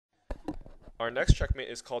Our next checkmate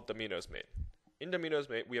is called Damino's mate. In Damino's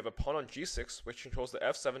mate, we have a pawn on g6, which controls the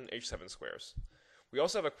f7 and h7 squares. We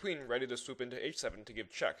also have a queen ready to swoop into h7 to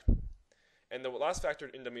give check. And the last factor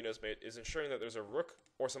in Damino's mate is ensuring that there's a rook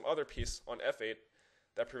or some other piece on f8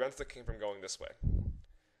 that prevents the king from going this way.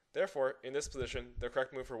 Therefore, in this position, the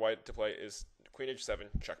correct move for white to play is queen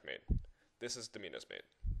h7 checkmate. This is Damino's mate.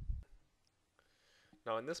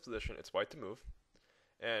 Now in this position, it's white to move,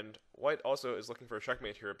 and white also is looking for a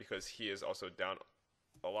checkmate here because he is also down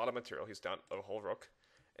a lot of material. He's down a whole rook,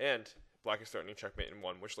 and black is threatening checkmate in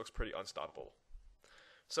one, which looks pretty unstoppable.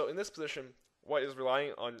 So in this position, white is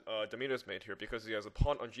relying on Damino's mate here because he has a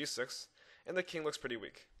pawn on g6, and the king looks pretty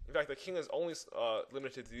weak. In fact, the king is only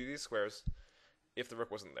limited to these squares if the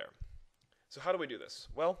rook wasn't there. So how do we do this?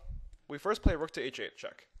 Well, we first play rook to h8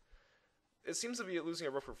 check. It seems to be losing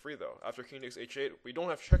a rook for free though. After king takes h8, we don't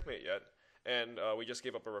have checkmate yet, and we just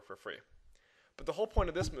gave up a rook for free. But the whole point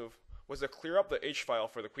of this move was to clear up the h-file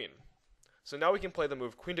for the queen. So now we can play the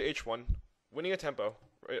move queen to h1, winning a tempo.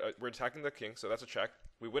 We're attacking the king, so that's a check.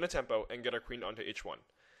 We win a tempo and get our queen onto h1.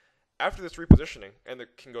 After this repositioning, and the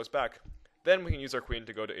king goes back, then we can use our queen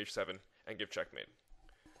to go to h7 and give checkmate.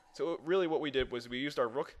 So really what we did was we used our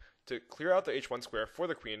rook to clear out the h1 square for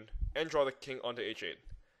the queen and draw the king onto h8.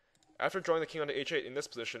 After drawing the king onto h8 in this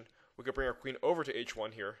position, we could bring our queen over to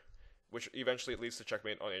h1 here, which eventually leads to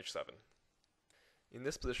checkmate on h7. In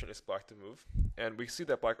this position, it's black to move, and we see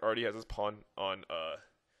that black already has his pawn on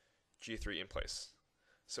g3 in place.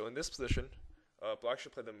 So in this position, black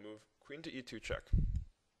should play the move queen to e2 check.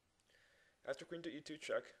 After queen to e2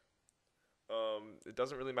 check, it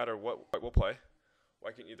doesn't really matter what white will play.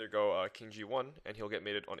 White can either go king g1 and he'll get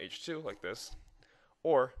mated on h2 like this,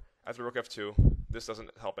 or after rook f2, this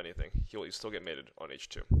doesn't help anything. He'll still get mated on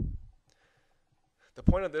h2. The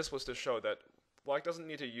point of this was to show that black doesn't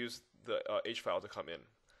need to use the h-file to come in.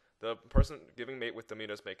 The person giving mate with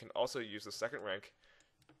Damino's mate can also use the second rank,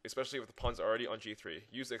 especially if the pawn's already on g3,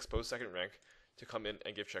 use the exposed second rank to come in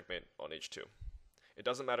and give checkmate on h2. It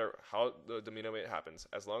doesn't matter how the Damino mate happens,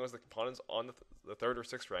 as long as the pawn is on the third or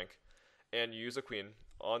sixth rank, and you use a queen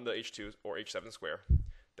on the h2 or h7 square,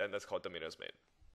 then that's called Damino's mate.